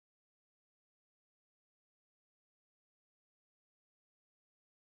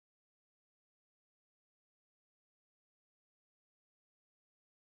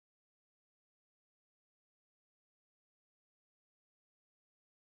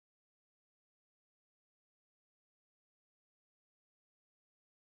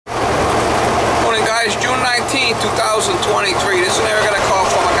19, 2023. This is an I got a call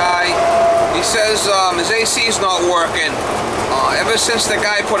from a guy. He says his AC is not working. Ever since the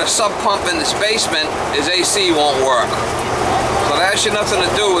guy put a sub pump in his basement, his AC won't work. So that has nothing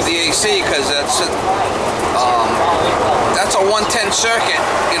to do with the AC, because that's a 110 circuit,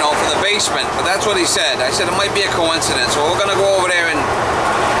 you know, for the basement. But that's what he said. I said it might be a coincidence. So we're gonna go over there and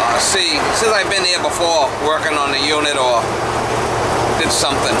see. He says I've been here before working on the unit or did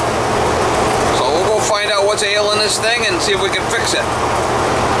something. So we'll go find out what's ailing this thing and see if we can fix it.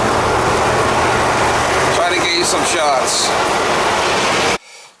 Try to get you some shots.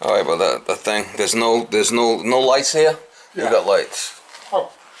 All right, but the thing, there's no lights here. Yeah. We got lights.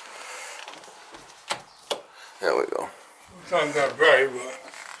 Oh. There we go. It's not that bright, but.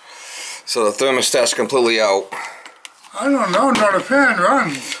 So the thermostat's completely out. I don't know. Not a fan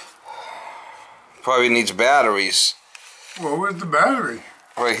runs. Probably needs batteries. Well, where's the battery?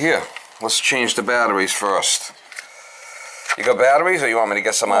 Right here. Let's change the batteries first. You got batteries, or you want me to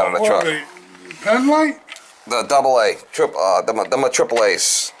get some out of the truck? The pen light? The double A, them triple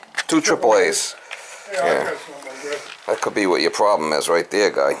A's, 2 triple A's. Yeah, I got some, I guess. That could be what your problem is, right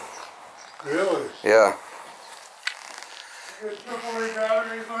there, guy. Really? Yeah. You got triple A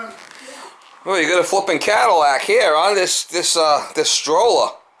batteries on? Oh, you got a flipping Cadillac here, huh? This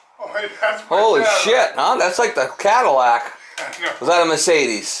stroller. Oh, hey, that's my Holy Cadillac. shit, huh? That's like the Cadillac. Was that a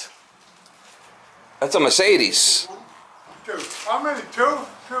Mercedes? That's a Mercedes. 2. How many? 2?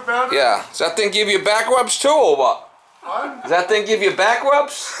 2 batteries? Yeah. Does that thing give you back rubs too, or what? What? Does that thing give you back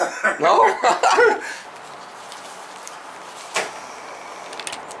rubs? No?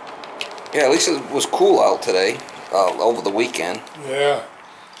 Yeah, at least it was cool out today, over the weekend. Yeah.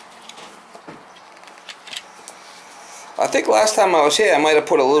 I think last time I was here, I might have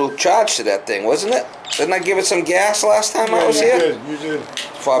put a little charge to that thing, wasn't it? Didn't I give it some gas last time I was here? You did.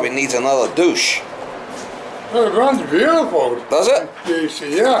 Probably needs another douche. Well, it runs beautiful. Does it?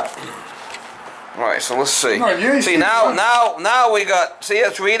 AC, yeah. All right, so let's see. No, the AC See, now we got, see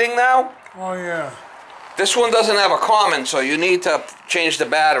it's reading now? Oh, yeah. This one doesn't have a common, so you need to change the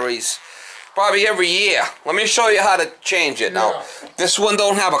batteries probably every year. Let me show you how to change it. Now, Yeah. this one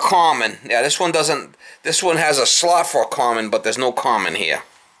don't have a common. Yeah, this one doesn't. This one has a slot for a common, but there's no common here.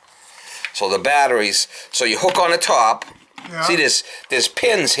 So the batteries, so you hook on the top. Yeah. See, there's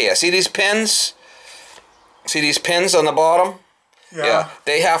pins here. See these pins? See these pins on the bottom? Yeah.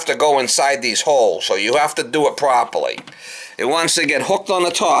 They have to go inside these holes, so you have to do it properly. And once they get hooked on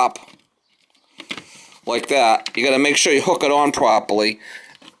the top, like that, you got to make sure you hook it on properly,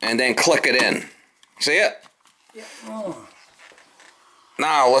 and then click it in. See it? Yeah. Oh.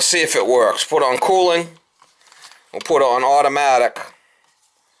 Now let's see if it works. Put on cooling. We'll put it on automatic.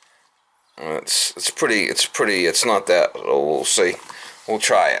 It's not that. So we'll see. We'll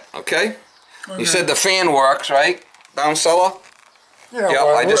try it. Okay? You said the fan works, right? Down cellar? Yeah. Yep.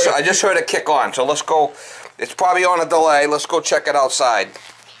 Well, I just heard it kick on. So let's go. It's probably on a delay. Let's go check it outside.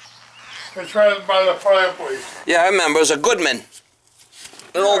 It's right by the fireplace. Yeah, I remember. It's a Goodman.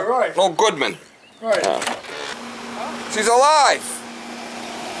 Right. Old Goodman. Right. She's alive.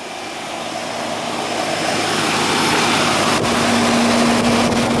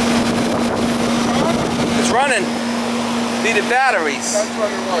 It's running. Needed batteries. That's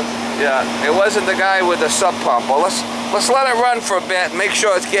what it was. Yeah, it wasn't the guy with the sub pump. Well, let's let it run for a bit. Make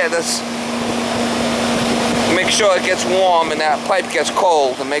sure it's make sure it gets warm and that pipe gets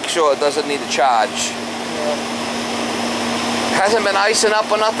cold, and make sure it doesn't need a charge. Yeah. Hasn't been icing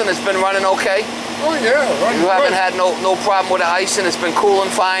up or nothing. It's been running okay. Oh yeah, running You haven't good. had no problem with the icing. It's been cooling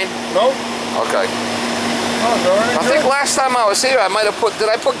fine. Nope. Okay. Oh, it's already I think last time I was here, I might have put. Did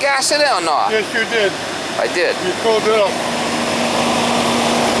I put gas in it or not? Yes, you did. I did. You filled it up.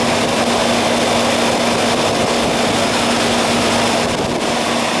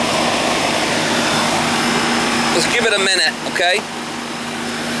 Let's give it a minute, okay?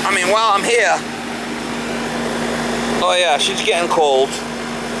 I mean, while I'm here. Oh yeah, she's getting cold.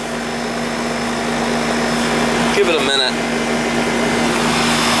 Give it a minute.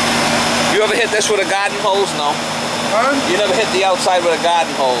 You ever hit this with a garden hose? No. Huh? You never hit the outside with a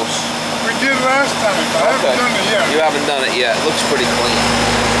garden hose? We did last time, but I haven't done it yet. You haven't done it yet. It looks pretty clean.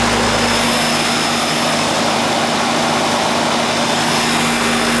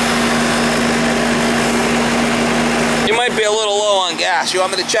 You might be a little low on gas. You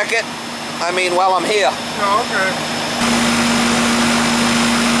want me to check it? I mean, while I'm here. Oh, okay.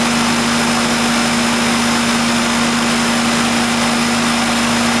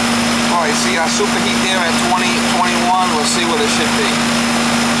 Alright, see our superheat there at 20, 21. Let's see what it should be.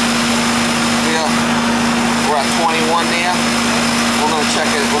 Yeah, we're at 21 there. We're gonna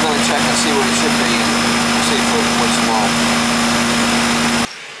check it. We're gonna check and see what it should be. see what's low.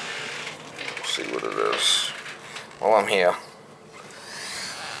 See what it is while I'm here.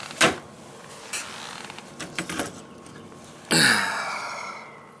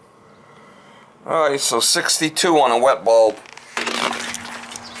 Alright, so 62 on a wet bulb.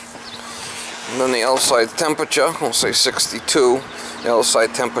 And then the outside temperature, we'll say 62. The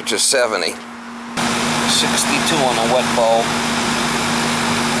outside temperature 70. 62 on a wet bulb.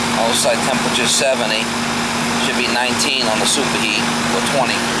 Outside temperature 70. Should be 19 on the superheat, or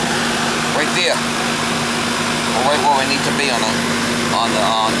 20. Right there. Right where we need to be on the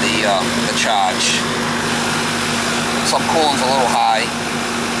charge. Subcooling's a little high.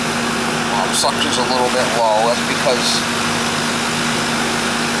 Suction's a little bit low. That's because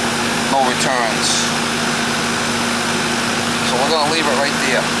no returns. So we're going to leave it right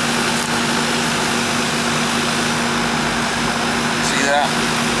there. See that?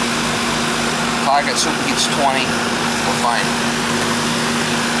 Target superheat's 20. We're fine.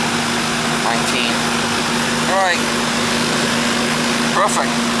 19. Alright.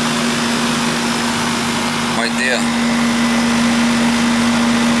 Perfect. Right there.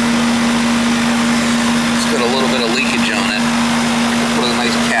 Got a little bit of leakage on it. Put a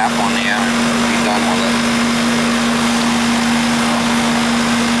nice cap on there and be done with it.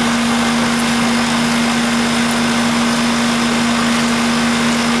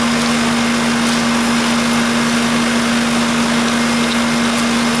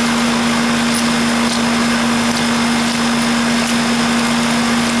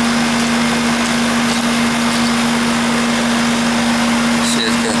 See,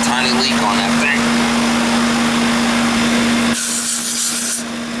 it's got a tiny leak on that thing.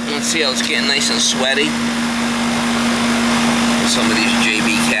 See how it's getting nice and sweaty? Some of these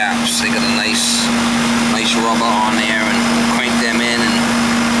JB caps, they got a nice rubber on there, and crank them in and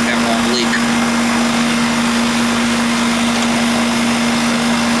that won't leak.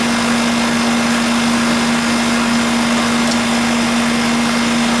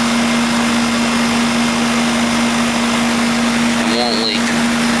 It won't leak.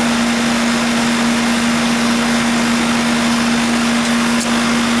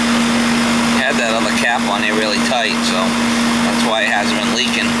 That other cap on there really tight, so that's why it hasn't been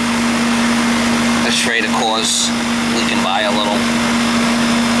leaking. This straight, of course, leaking by a little.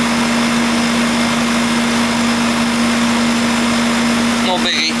 No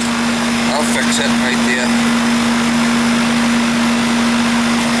biggie. I'll fix it right there.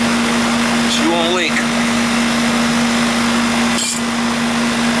 She won't leak.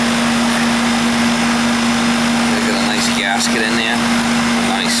 They got a nice gasket in there.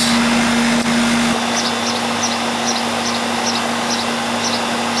 Nice.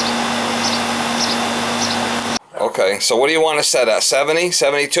 Okay, so what do you want to set at? 70?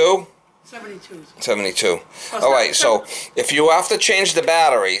 72? 72. 72. Alright, so if you have to change the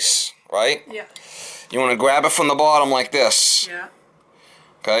batteries, right? Yeah. You want to grab it from the bottom like this. Yeah.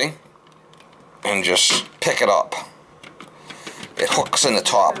 Okay? And just pick it up. It hooks in the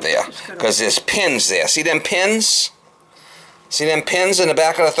top there. Because there's pins there. See them pins? See them pins in the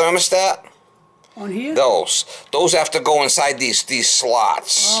back of the thermostat? On here? Those have to go inside these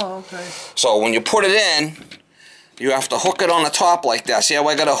slots. Oh, okay. So when you put it in, you have to hook it on the top like that. See how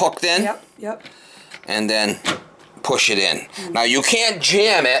I got it hooked in? Yep, yep. And then push it in. Now you can't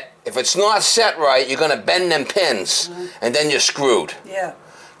jam it. If it's not set right, you're going to bend them pins. And then you're screwed. Yeah.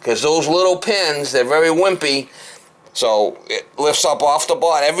 Because those little pins, they're very wimpy. So it lifts up off the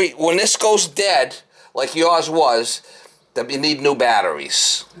bottom. When this goes dead, like yours was, then you need new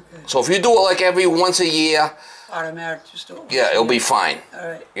batteries. Okay. So if you do it like every once a year, automatic, just do it. Yeah, it'll be fine. All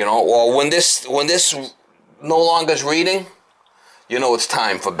right. You know, or when this no longer is reading, you know it's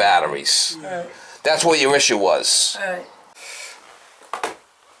time for batteries. All right. That's what your issue was. All right.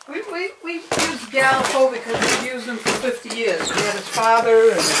 We used Gallipo because we've used them for 50 years. We had his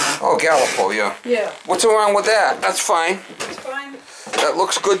father and... Oh, Gallipo, yeah. Yeah. What's wrong with that? That's fine. It's fine. That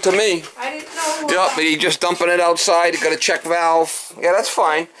looks good to me. I didn't know... Yep, but you just dumping it outside, you got a check valve. Yeah, that's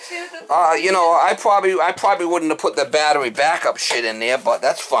fine. You know, I probably wouldn't have put the battery backup shit in there, but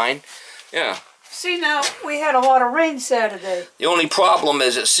that's fine. Yeah. See, now, we had a lot of rain Saturday. The only problem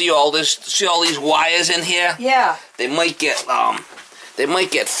is that see all these wires in here? Yeah. They might get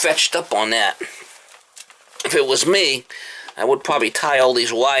fetched up on that. If it was me, I would probably tie all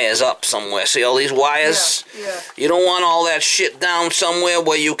these wires up somewhere. See all these wires? Yeah. You don't want all that shit down somewhere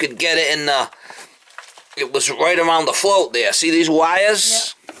where you could get it in the... It was right around the float there. See these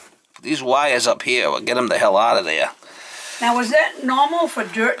wires? Yeah. These wires up here will get them the hell out of there. Now, was that normal for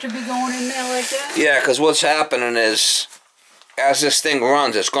dirt to be going in there like that? Yeah, because what's happening is as this thing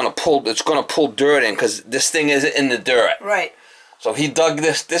runs, it's gonna pull dirt in because this thing is in the dirt. Right. So he dug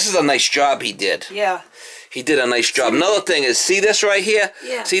this. This is a nice job he did. Yeah. He did a nice job. Another thing is, see this right here?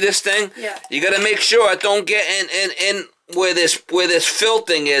 Yeah. See this thing? Yeah. You got to make sure it don't get in where this fill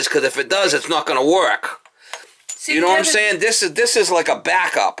thing is, because if it does, it's not gonna work. See, you know what I'm saying? This is like a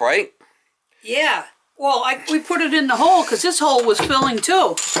backup, right? Yeah. Well, we put it in the hole because this hole was filling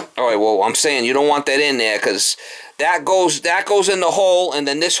too. All right. Well, I'm saying you don't want that in there because that goes in the hole, and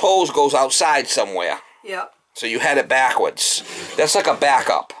then this hose goes outside somewhere. Yeah. So you had it backwards. That's like a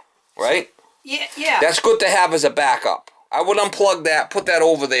backup, right? Yeah. Yeah. That's good to have as a backup. I would unplug that, put that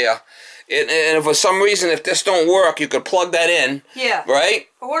over there, and if for some reason if this don't work, you could plug that in. Yeah. Right.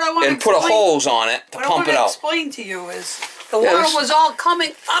 But what I want and put a hose on it to pump it out. What I want to explain to you is the water was all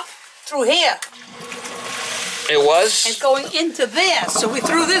coming up through here. It was? And going into there. So we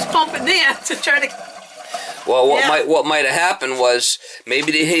threw this pump in there to try to... Well, what might have happened was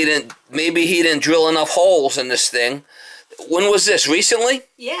maybe he didn't drill enough holes in this thing. When was this? Recently?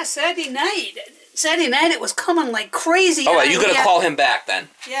 Yeah, Saturday night. Saturday night it was coming like crazy. All right, you got to call him back then.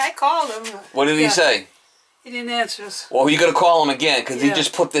 Yeah, I called him. What did he say? He didn't answer us. Well, you got to call him again because he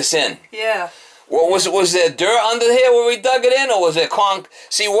just put this in. Yeah. Well, was there dirt under here where we dug it in, or was it conk?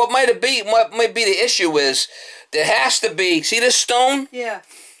 See, what might be the issue is there has to be. See this stone? Yeah.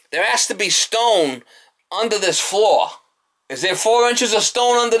 There has to be stone under this floor. Is there 4 inches of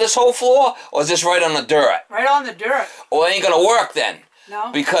stone under this whole floor, or is this right on the dirt? Right on the dirt. Well, it ain't gonna work then.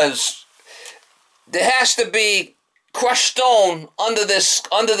 No. Because there has to be crushed stone under this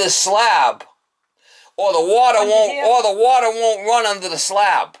slab, or the water won't run under the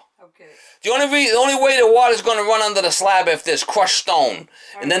slab. Okay. The only way the water's going to run under the slab if there's crushed stone,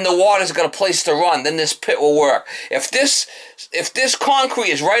 and then the water's got a place to run. Then this pit will work. If this concrete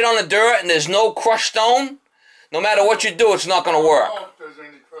is right on the dirt and there's no crushed stone, no matter what you do, it's not going to work. I don't know if there's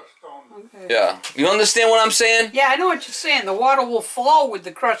any crushed stone. Okay. Yeah, you understand what I'm saying? Yeah, I know what you're saying. The water will flow with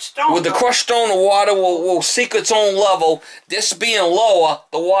the crushed stone. With the crushed stone, the water will seek its own level. This being lower,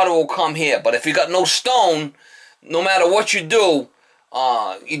 the water will come here. But if you got no stone, no matter what you do,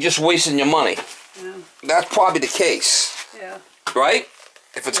 you're just wasting your money. Yeah. That's probably the case. Yeah. Right?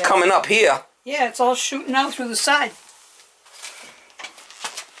 If it's coming up here. Yeah, it's all shooting out through the side.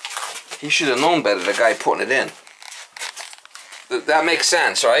 He should have known better, the guy putting it in. That makes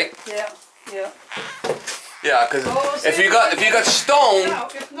sense, right? Yeah. Yeah. Yeah, because if you got stone,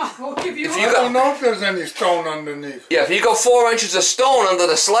 we'll give you I don't know if there's any stone underneath. yeah, if you got 4 inches of stone under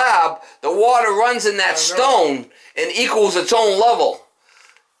the slab, the water runs in that stone and equals its own level.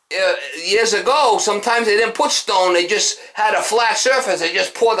 Years ago, sometimes they didn't put stone; they just had a flat surface. They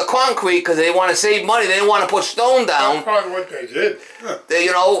just poured the concrete because they want to save money. They didn't want to put stone down. That's probably what they did. Huh.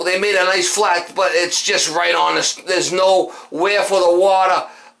 They made a nice flat, but it's just right on this. There's nowhere for the water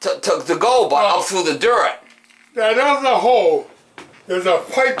to go, but up through the dirt. That other hole, there's a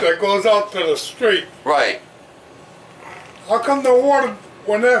pipe that goes out to the street. Right. How come the water,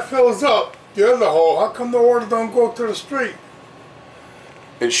 when that fills up, the other hole, how come the water don't go to the street?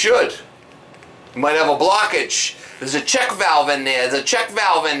 It should. You might have a blockage. There's a check valve in there. There's a check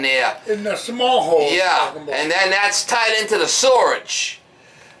valve in there. In the small hole. Yeah, and then that's tied into the storage.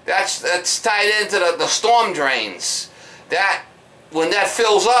 That's tied into the storm drains. When that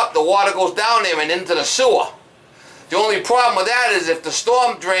fills up, the water goes down there and into the sewer. The only problem with that is if the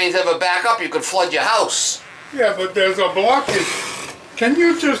storm drains ever back up, you could flood your house. Yeah, but there's a blockage. Can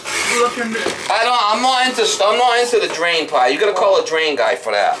you just look in there? I'm not into the drain part. You gotta call a drain guy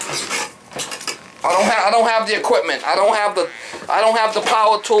for that. I don't have the equipment. I don't have the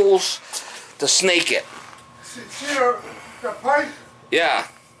power tools to snake it. See the pipe? Yeah.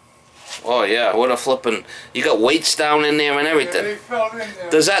 Oh yeah, what a flippin'. You got weights down in there and everything. Yeah, they fell in there.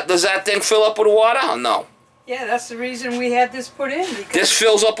 Does that thing fill up with water or no? Yeah, that's the reason we had this put in. Because This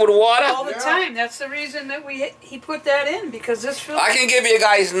fills up with water? all the time. That's the reason that he put that in, because this fills. I can give you a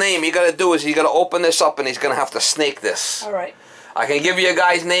guy's name. You gotta do is you gotta open this up and he's gonna have to snake this. All right. I can give you a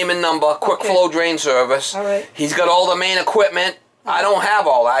guy's name and number, quick flow drain service. All right. He's got all the main equipment. I don't have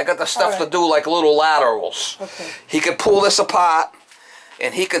all that. I got the stuff to do like little laterals. Okay. He could pull this apart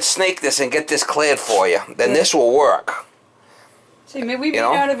and he could snake this and get this cleared for you. Then this will work. See, maybe we may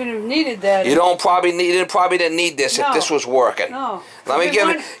not even have needed that. You probably didn't need this if this was working. No. Let me give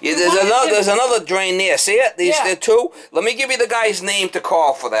you. There's another drain there. See it? There two. Let me give you the guy's name to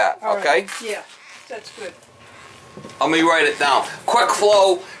call for that. All okay? Right. Yeah, that's good. Let me write it down. Quick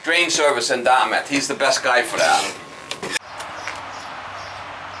Flow Drain Service in Dartmouth. He's the best guy for that.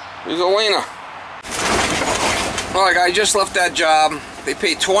 Here's a wiener. Alright, I just left that job. They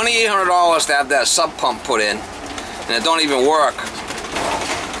paid $2,800 to have that sub pump put in. and it don't even work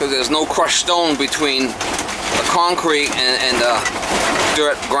because there's no crushed stone between the concrete and the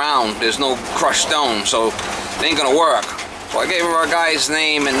dirt ground. There's no crushed stone, so it ain't gonna work. So I gave her a guy's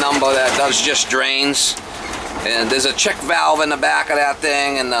name and number that does just drains, and there's a check valve in the back of that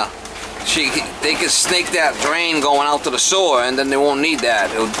thing, and they can snake that drain going out to the sewer, and then they won't need that.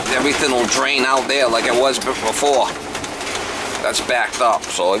 Everything will drain out there like it was before. That's backed up.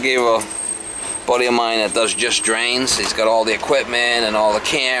 So I gave a buddy of mine that does just drains. He's got all the equipment and all the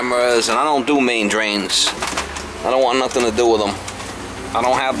cameras, and I don't do main drains. I don't want nothing to do with them. I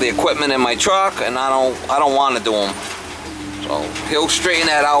don't have the equipment in my truck, and I don't want to do them. So he'll straighten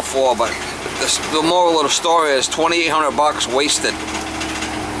that out for, but the moral of the story is $2,800 wasted.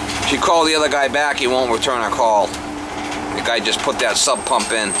 If you call the other guy back, he won't return a call. The guy just put that sub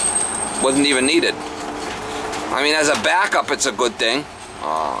pump in. Wasn't even needed. I mean, as a backup, it's a good thing.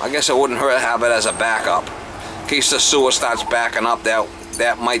 I guess it wouldn't hurt to have it as a backup. In case the sewer starts backing up,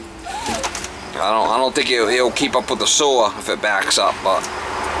 that might... I don't think it'll keep up with the sewer if it backs up, but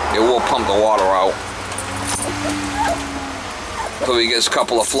it will pump the water out. So he gets a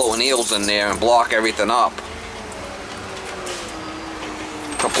couple of floating eels in there and block everything up.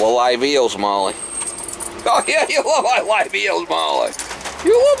 Couple of live eels, Molly. Oh yeah, you love live eels, Molly.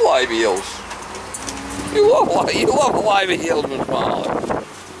 You love live eels. You love live eels, Miss Molly.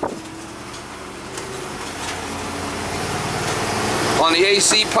 On the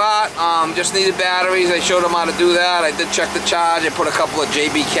AC part, just needed batteries. I showed them how to do that. I did check the charge. I put a couple of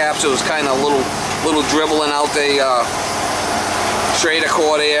JB caps. It was kind of little dribbling out the straighter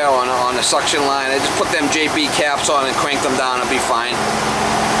core there on the suction line. I just put them JB caps on and cranked them down. It'll be fine.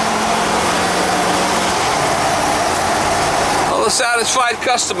 Well, a satisfied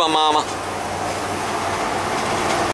customer, Mama.